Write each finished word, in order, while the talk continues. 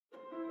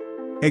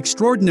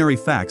Extraordinary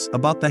facts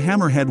about the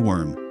hammerhead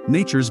worm,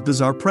 nature's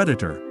bizarre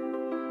predator.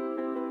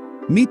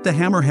 Meet the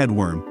hammerhead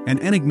worm, an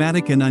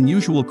enigmatic and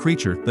unusual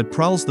creature that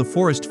prowls the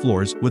forest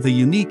floors with a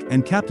unique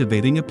and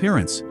captivating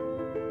appearance.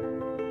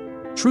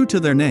 True to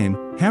their name,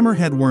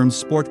 hammerhead worms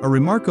sport a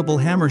remarkable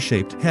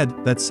hammer-shaped head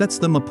that sets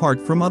them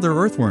apart from other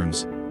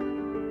earthworms.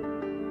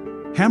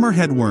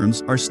 Hammerhead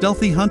worms are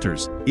stealthy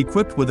hunters,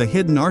 equipped with a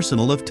hidden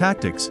arsenal of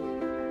tactics.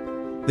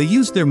 They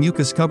use their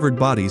mucus-covered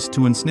bodies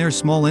to ensnare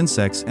small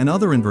insects and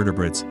other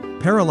invertebrates,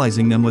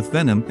 paralyzing them with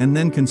venom and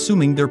then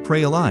consuming their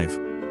prey alive.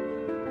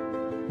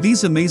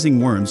 These amazing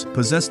worms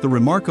possess the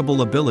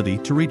remarkable ability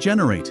to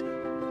regenerate.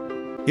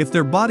 If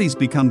their bodies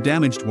become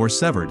damaged or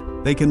severed,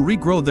 they can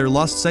regrow their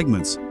lost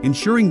segments,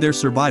 ensuring their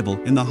survival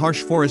in the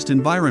harsh forest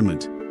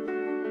environment.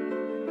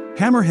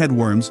 Hammerhead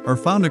worms are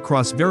found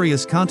across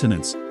various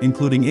continents,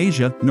 including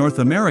Asia, North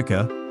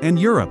America, and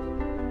Europe.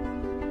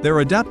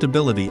 Their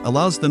adaptability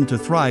allows them to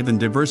thrive in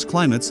diverse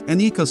climates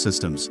and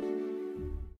ecosystems.